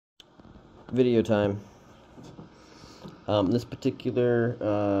Video time. This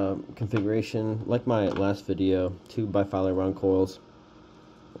particular configuration, like my last video, 2 bifilar round coils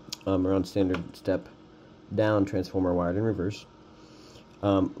around standard step-down transformer wired in reverse.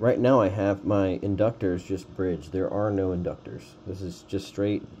 Right now I have my inductors just bridged. There are no inductors. This is just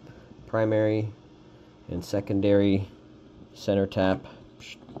straight primary and secondary center tap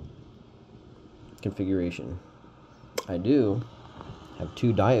configuration. I do have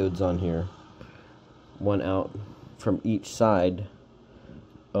 2 diodes on here, one out from each side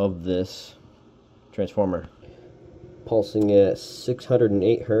of this transformer, pulsing at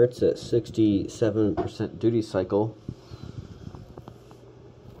 608 Hertz at 67% duty cycle.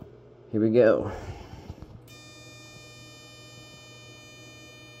 Here we go.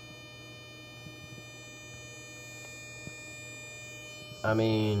 I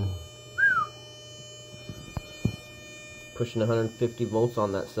mean, pushing 150 volts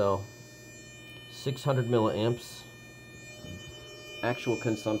on that cell. 600 milliamps actual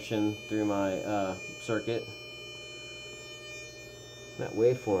consumption through my circuit. That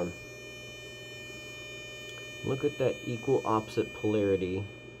waveform. Look at that equal opposite polarity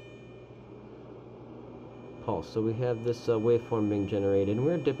pulse. So we have this waveform being generated, and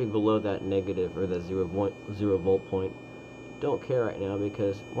we're dipping below that negative, or the 0 volt point. Don't care right now,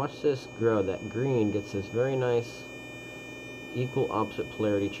 because watch this grow. That green gets this very nice equal opposite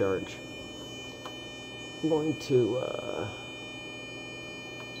polarity charge. I'm going to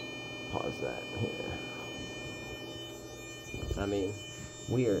pause that here. I mean,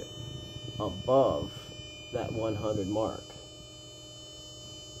 we are above that 100 mark.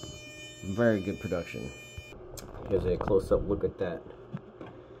 Very good production. Here's a close-up look at that.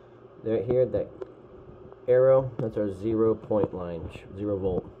 Right here, that arrow, that's our 0 point line, 0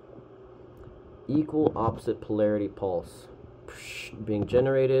 volt. Equal opposite polarity pulse being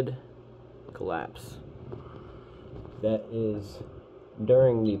generated, collapse. That is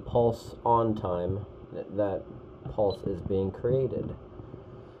during the pulse on time that pulse is being created,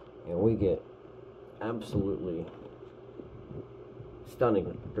 and we get absolutely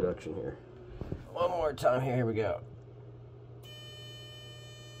stunning production here. One more time here, we go.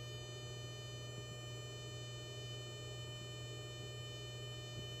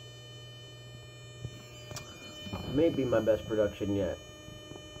 Maybe my best production yet,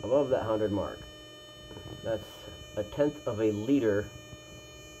 above that 100 mark. That's 1/10 of a liter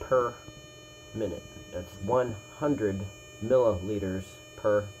per minute. That's 100 milliliters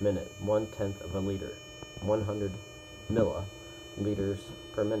per minute. 1/10 of a liter. 100 milliliters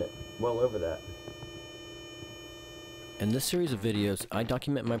per minute. Well over that. In this series of videos, I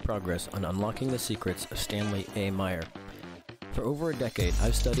document my progress on unlocking the secrets of Stanley A. Meyer. For over a decade,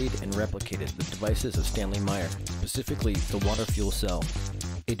 I've studied and replicated the devices of Stanley Meyer, specifically the water fuel cell,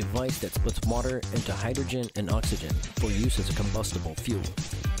 a device that splits water into hydrogen and oxygen for use as a combustible fuel.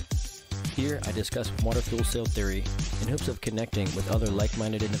 Here, I discuss water fuel cell theory in hopes of connecting with other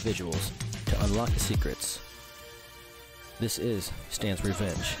like-minded individuals to unlock the secrets. This is Stan's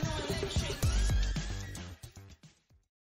Revenge.